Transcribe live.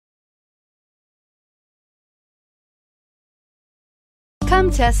Come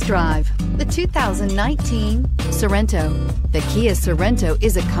test drive the 2019 Sorento. The Kia Sorento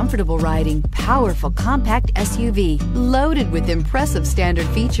is a comfortable riding, powerful compact SUV loaded with impressive standard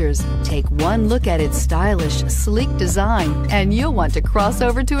features. Take one look at its stylish, sleek design and you'll want to cross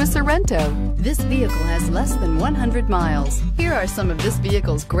over to a Sorento. This vehicle has less than 100 miles. Here are some of this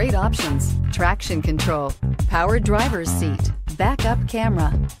vehicle's great options: traction control, power driver's seat, backup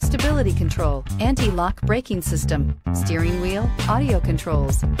camera, stability control, anti-lock braking system, steering wheel audio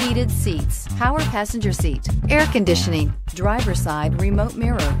controls, heated seats, power passenger seat, air conditioning, driver side remote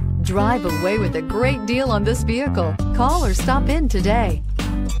mirror. Drive away with a great deal on this vehicle. Call or stop in today.